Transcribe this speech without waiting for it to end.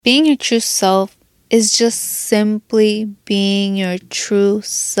Being your true self is just simply being your true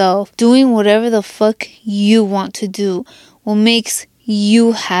self. Doing whatever the fuck you want to do. What makes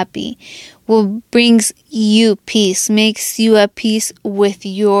you happy. What brings you peace. Makes you at peace with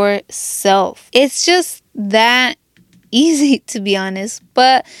yourself. It's just that easy, to be honest.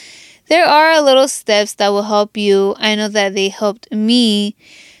 But there are little steps that will help you. I know that they helped me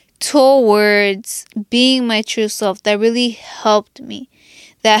towards being my true self. That really helped me.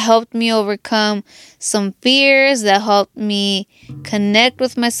 That helped me overcome some fears. That helped me connect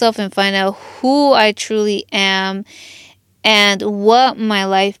with myself and find out who I truly am and what my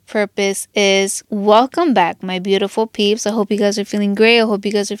life purpose is. Welcome back, my beautiful peeps. I hope you guys are feeling great. I hope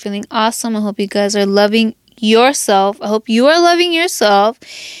you guys are feeling awesome. I hope you guys are loving yourself. I hope you are loving yourself.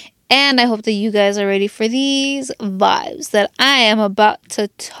 And I hope that you guys are ready for these vibes that I am about to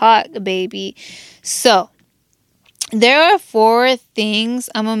talk, baby. So, there are 4 things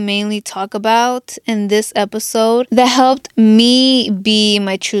I'm going to mainly talk about in this episode that helped me be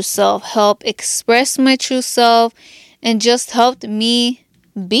my true self, help express my true self, and just helped me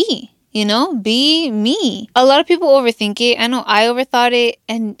be me. A lot of people overthink it. I know I overthought it,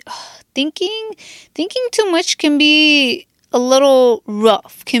 and thinking too much can be a little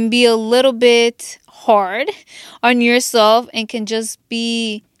rough, can be a little bit hard on yourself, and can just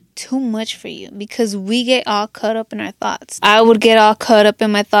be too much for you because we get all caught up in our thoughts. I would get all caught up in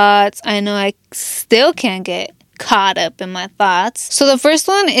my thoughts. I know I still can get caught up in my thoughts. So the first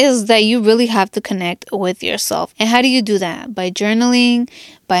one is that you really have to connect with yourself. And how do you do that? By journaling,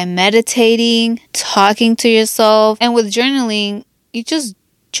 by meditating, talking to yourself. And with journaling, you just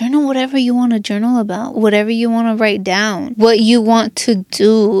journal whatever you want to journal about, whatever you want to write down, what you want to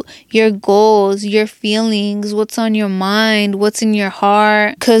do, your goals, your feelings, what's on your mind, what's in your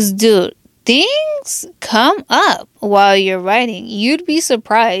heart. Because, dude, things come up while you're writing. You'd be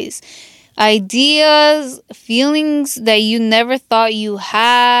surprised. Ideas, feelings that you never thought you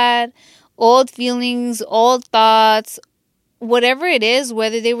had, old feelings, old thoughts, whatever it is,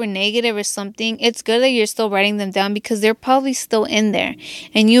 whether they were negative or something, it's good that you're still writing them down because they're probably still in there.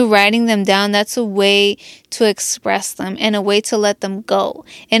 And you writing them down, that's a way to express them and a way to let them go.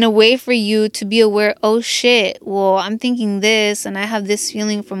 And a way for you to be aware, oh shit, well, I'm thinking this and I have this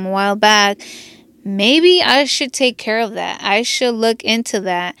feeling from a while back. Maybe I should take care of that. I should look into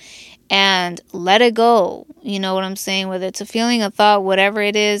that and let it go. You know what I'm saying? Whether it's a feeling, a thought, whatever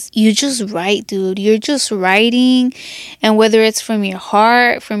it is, you just write, dude. You're just writing. And whether it's from your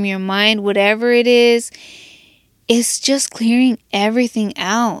heart, from your mind, whatever it is, it's just clearing everything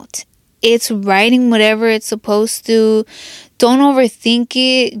out. It's writing whatever it's supposed to. Don't overthink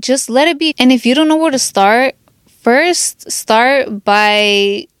it. Just let it be. And if you don't know where to start, first start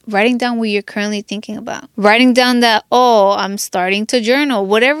by writing down what you're currently thinking about. Writing down that, oh, I'm starting to journal.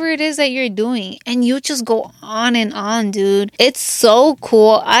 Whatever it is that you're doing. And you just go on and on, dude. It's so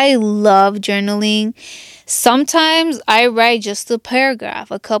cool. I love journaling. Sometimes I write just a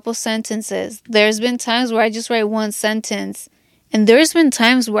paragraph, a couple sentences. There's been times where I just write one sentence. And there's been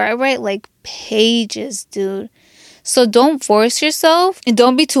times where I write like pages, dude. So don't force yourself and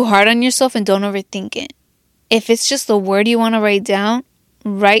don't be too hard on yourself and don't overthink it. If it's just a word you want to write down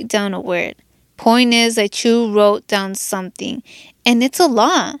a word. Point is that you wrote down something. And it's a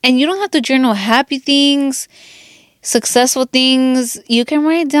lot. And you don't have to journal happy things, successful things. You can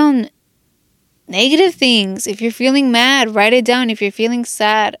write down negative things. If you're feeling mad, write it down. If you're feeling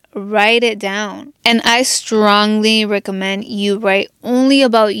sad, write it down. And I strongly recommend you write only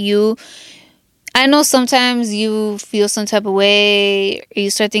about you. I know sometimes you feel some type of way, or you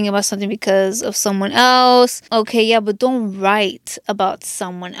start thinking about something because of someone else. Okay, yeah, but don't write about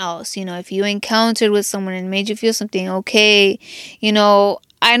someone else. You know, if you encountered with someone and made you feel something, okay, you know,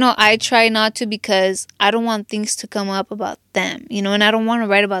 I know I try not to because I don't want things to come up about them, you know, and I don't want to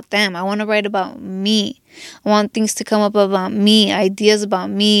write about them. I want to write about me. I want things to come up about me, ideas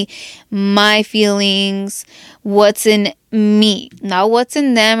about me, my feelings, what's in me, not what's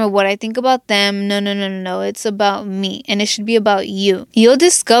in them or what I think about them. No. It's about me, and it should be about you. You'll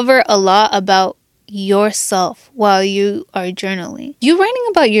discover a lot about yourself while you are journaling. You writing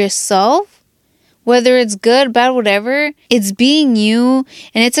about yourself, whether it's good, bad, whatever, it's being you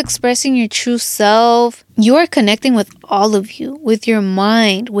and it's expressing your true self. You are connecting with all of you, with your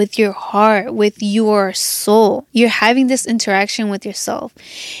mind, with your heart, with your soul. You're having this interaction with yourself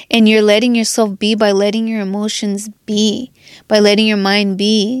and you're letting yourself be by letting your emotions be, by letting your mind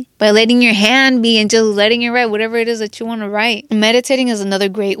be, by letting your hand be and just letting it write whatever it is that you want to write. Meditating is another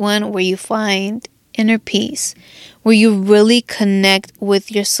great one where you find inner peace, where you really connect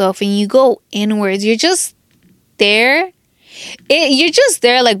with yourself and you go inwards. You're just there You're just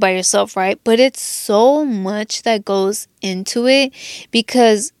there like by yourself, right? But it's so much that goes into it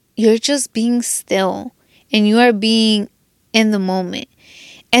because you're just being still and you are being in the moment.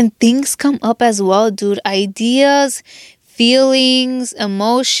 And things come up as well, dude. Ideas, feelings,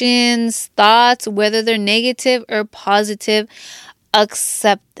 emotions, thoughts, whether they're negative or positive,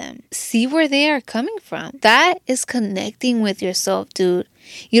 accept them. See where they are coming from. That is connecting with yourself, dude.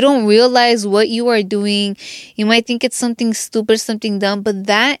 You don't realize what you are doing. You might think it's something stupid, something dumb, but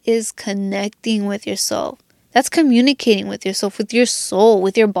that is connecting with yourself. That's communicating with yourself, with your soul,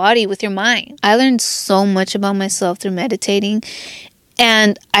 with your body, with your mind. I learned so much about myself through meditating.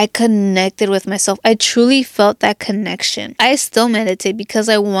 And I connected with myself. I truly felt that connection. I still meditate because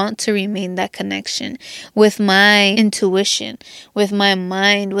I want to remain that connection with my intuition, with my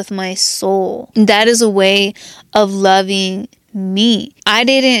mind, with my soul. That is a way of loving me. I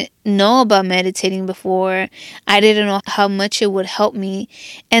didn't know about meditating before. I didn't know how much it would help me.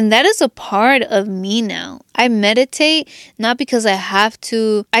 And that is a part of me now. I meditate not because I have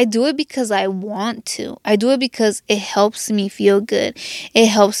to. I do it because I want to. I do it because it helps me feel good. It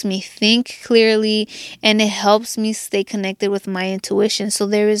helps me think clearly and it helps me stay connected with my intuition so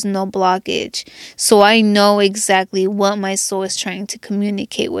there is no blockage. So I know exactly what my soul is trying to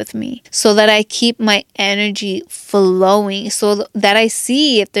communicate with me so that I keep my energy flowing, so that I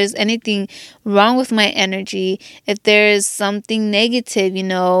see if there's anything wrong with my energy, if there's something negative,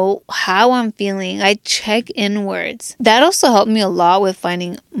 how I'm feeling. I check inwards. That also helped me a lot with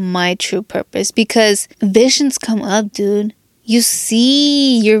finding my true purpose because visions come up, dude. You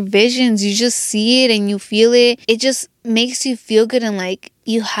see your visions, you just see it and you feel it. It just makes you feel good and like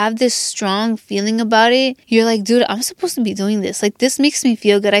you have this strong feeling about it. You're like, dude, I'm supposed to be doing this. Like, this makes me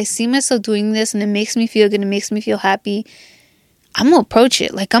feel good. I see myself doing this and it makes me feel good. It makes me feel happy. I'm going to approach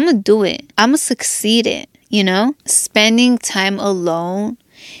it. Like, I'm going to do it. I'm going to succeed it, Spending time alone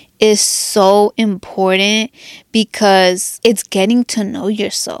is so important because it's getting to know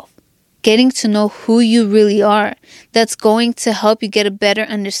yourself, getting to know who you really are. That's going to help you get a better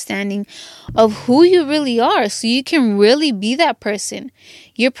understanding of who you really are so you can really be that person.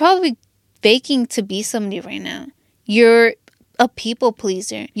 You're probably faking to be somebody right now. You're a people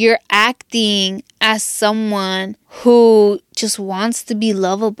pleaser. You're acting as someone who just wants to be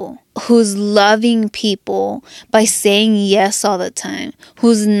lovable, who's loving people by saying yes all the time,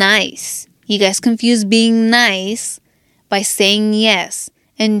 who's nice. You guys confuse being nice by saying yes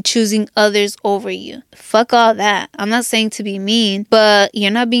and choosing others over you. Fuck all that. I'm not saying to be mean, but you're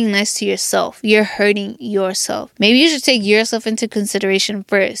not being nice to yourself. You're hurting yourself. Maybe you should take yourself into consideration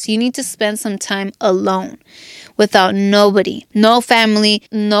first. You need to spend some time alone without nobody, no family,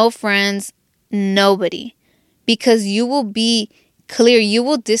 no friends, nobody. Because you will be clear. You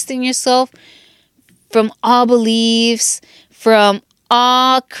will distance yourself from all beliefs, from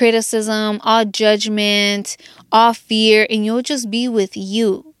all criticism, all judgment, all fear, and you'll just be with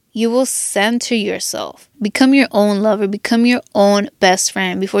you. You will center yourself. Become your own lover. Become your own best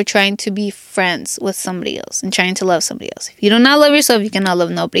friend before trying to be friends with somebody else and trying to love somebody else. If you do not love yourself, you cannot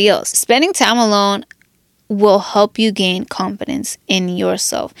love nobody else. Spending time alone will help you gain confidence in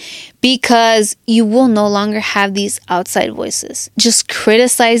yourself because you will no longer have these outside voices just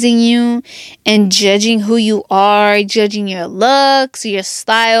criticizing you and judging who you are, judging your looks, your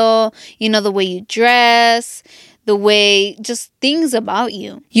style, the way you dress, the way, just things about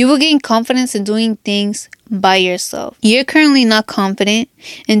you. You will gain confidence in doing things by yourself. You're currently not confident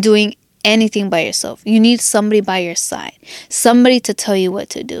in doing anything by yourself. You need somebody by your side, somebody to tell you what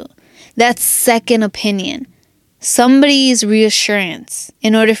to do. That's second opinion. Somebody's reassurance.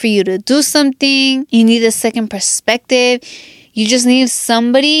 In order for you to do something, you need a second perspective. You just need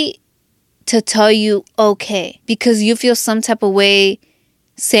somebody to tell you okay because you feel some type of way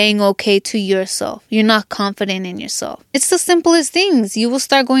saying okay to yourself. You're not confident in yourself. It's the simplest things. You will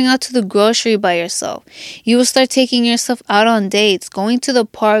start going out to the grocery by yourself. You will start taking yourself out on dates, going to the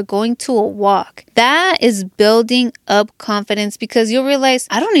park, going to a walk. That is building up confidence because you'll realize,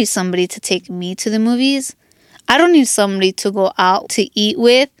 I don't need somebody to take me to the movies. I don't need somebody to go out to eat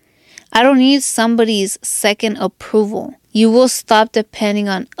with. I don't need somebody's second approval. You will stop depending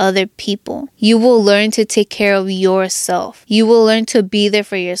on other people. You will learn to take care of yourself. You will learn to be there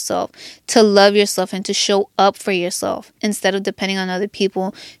for yourself, to love yourself, and to show up for yourself instead of depending on other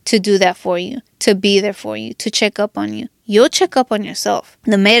people to do that for you, to be there for you, to check up on you. You'll check up on yourself.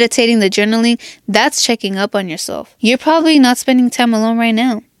 The meditating, the journaling, that's checking up on yourself. You're probably not spending time alone right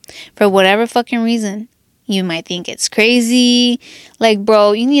now for whatever fucking reason. You might think it's crazy. Like,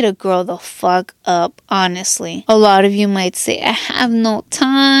 bro, you need to grow the fuck up, honestly. A lot of you might say, I have no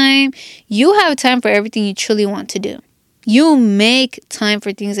time. You have time for everything you truly want to do. You make time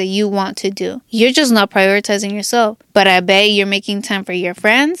for things that you want to do. You're just not prioritizing yourself. But I bet you're making time for your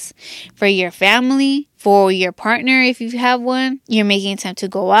friends, for your family, for your partner if you have one. You're making time to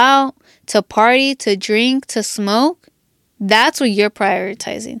go out, to party, to drink, to smoke. That's what you're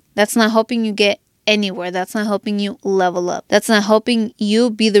prioritizing. That's not helping you get anywhere. That's not helping you level up. That's not helping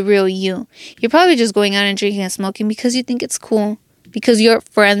you be the real you. You're probably just going out and drinking and smoking because you think it's cool, because your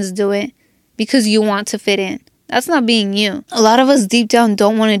friends do it, because you want to fit in. That's not being you. A lot of us deep down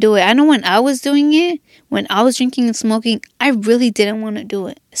don't want to do it. I know when I was doing it, when I was drinking and smoking, I really didn't want to do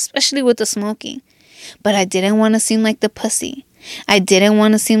it, especially with the smoking. But I didn't want to seem like the pussy. I didn't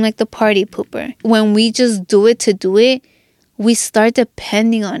want to seem like the party pooper. When we just do it to do it, we start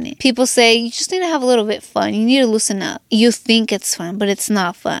depending on it. People say, you just need to have a little bit fun. You need to loosen up. You think it's fun, but it's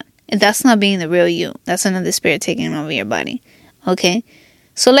not fun. And that's not being the real you. That's another spirit taking over your body. Okay?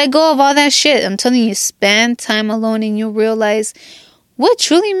 So let go of all that shit. I'm telling you, spend time alone and you'll realize what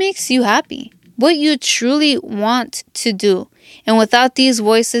truly makes you happy. What you truly want to do. And without these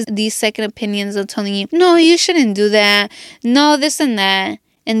voices, these second opinions of telling you, no, you shouldn't do that. No, this and that.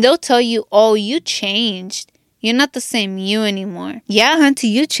 And they'll tell you, oh, you changed. You're not the same you anymore. Yeah, hunty,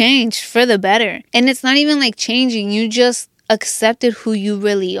 you changed for the better. And it's not even like changing. You just accepted who you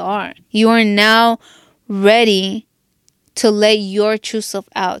really are. You are now ready to let your true self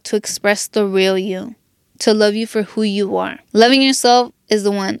out, to express the real you, to love you for who you are. Loving yourself is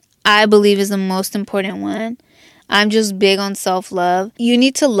the one I believe is the most important one. I'm just big on self-love. You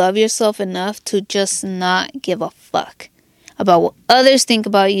need to love yourself enough to just not give a fuck about what others think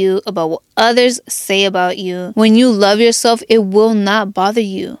about you, about what others say about you. When you love yourself, it will not bother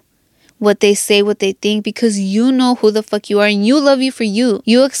you what they say, what they think, because you know who the fuck you are and you love you for you.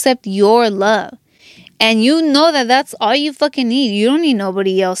 You accept your love. And you know that that's all you fucking need. You don't need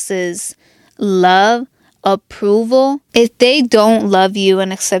nobody else's love, approval. If they don't love you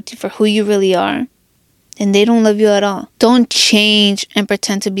and accept you for who you really are, then they don't love you at all. Don't change and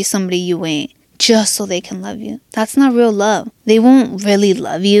pretend to be somebody you ain't just so they can love you. That's not real love. They won't really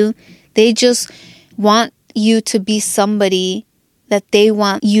love you. They just want you to be somebody that they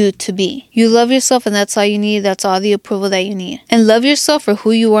want you to be. You love yourself and that's all you need. That's all the approval that you need. And love yourself for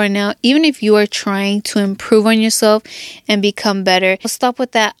who you are now, even if you are trying to improve on yourself and become better. Stop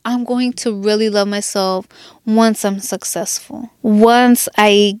with that. I'm going to really love myself once I'm successful. Once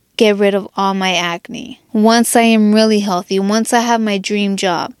I get rid of all my acne. Once I am really healthy. Once I have my dream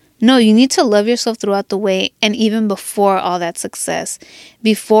job. No, you need to love yourself throughout the way and even before all that success,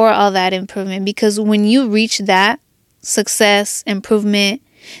 before all that improvement. Because when you reach that success, improvement,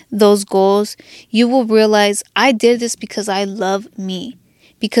 those goals, you will realize I did this because I love me,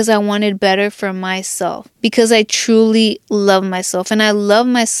 because I wanted better for myself, because I truly love myself. And I love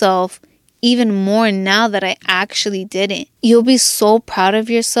myself even more now that I actually did it. You'll be so proud of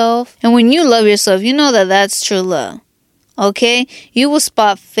yourself. And when you love yourself, you know that that's true love. Okay? You will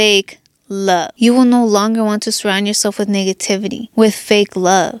spot fake love. You will no longer want to surround yourself with negativity, with fake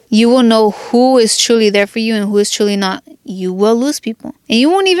love. You will know who is truly there for you and who is truly not. You will lose people. And you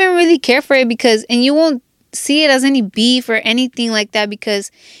won't even really care for it and you won't see it as any beef or anything like that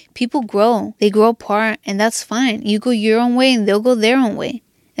because people grow. They grow apart and that's fine. You go your own way and they'll go their own way.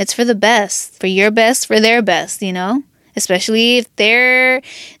 It's for the best. For your best, for their best, you know? Especially if they're in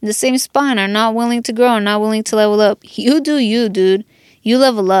the same spot, are not willing to grow, are not willing to level up. You do you, dude. You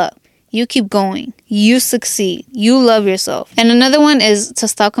level up. You keep going. You succeed. You love yourself. And another one is to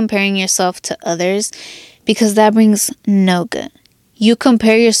stop comparing yourself to others because that brings no good. You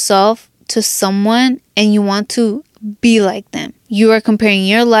compare yourself to someone and you want to be like them. You are comparing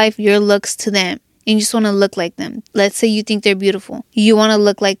your life, your looks to them. And you just want to look like them. Let's say you think they're beautiful. You want to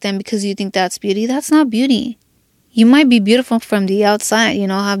look like them because you think that's beauty. That's not beauty. You might be beautiful from the outside,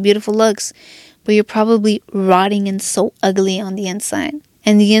 have beautiful looks, but you're probably rotting and so ugly on the inside.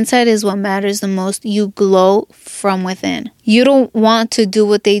 And the inside is what matters the most. You glow from within. You don't want to do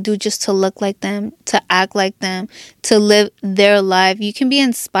what they do just to look like them, to act like them, to live their life. You can be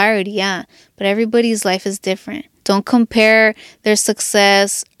inspired, yeah, but everybody's life is different. Don't compare their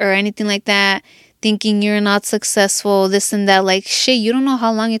success or anything like that, thinking you're not successful, this and that. Like, shit, you don't know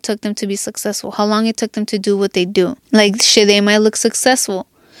how long it took them to be successful, how long it took them to do what they do. Like, shit, they might look successful,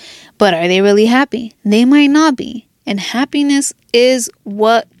 but are they really happy? They might not be. And happiness is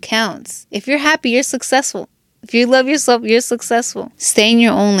what counts. If you're happy, you're successful. If you love yourself, you're successful. Stay in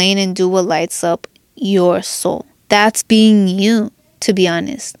your own lane and do what lights up your soul. That's being you, to be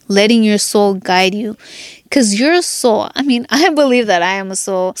honest. Letting your soul guide you. Because you're a soul. I believe that I am a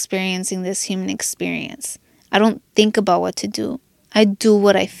soul experiencing this human experience. I don't think about what to do. I do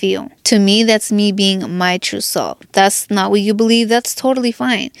what I feel. To me, that's me being my true self. That's not what you believe. That's totally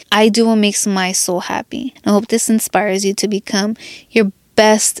fine. I do what makes my soul happy. I hope this inspires you to become your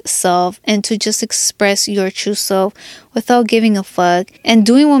best self and to just express your true self without giving a fuck and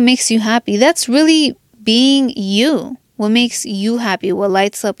doing what makes you happy. That's really being you. What makes you happy, what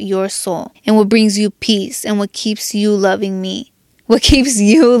lights up your soul, and what brings you peace, and what keeps you loving me. What keeps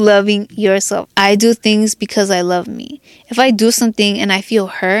you loving yourself. I do things because I love me. If I do something and I feel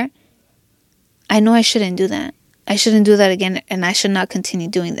hurt, I know I shouldn't do that. I shouldn't do that again, and I should not continue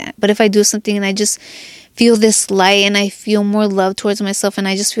doing that. But if I do something and I just feel this light and I feel more love towards myself and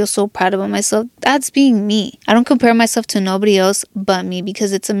I just feel so proud about myself, that's being me. I don't compare myself to nobody else but me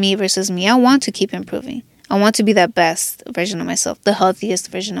because it's a me versus me. I want to keep improving. I want to be that best version of myself, the healthiest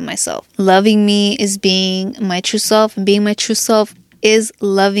version of myself. Loving me is being my true self, and being my true self is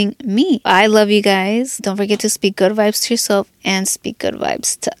loving me. I love you guys. Don't forget to speak good vibes to yourself and speak good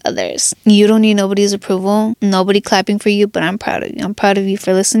vibes to others. You don't need nobody's approval, nobody clapping for you, but I'm proud of you. I'm proud of you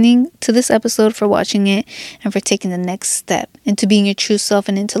for listening to this episode, for watching it, and for taking the next step into being your true self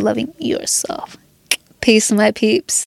and into loving yourself. Peace, my peeps.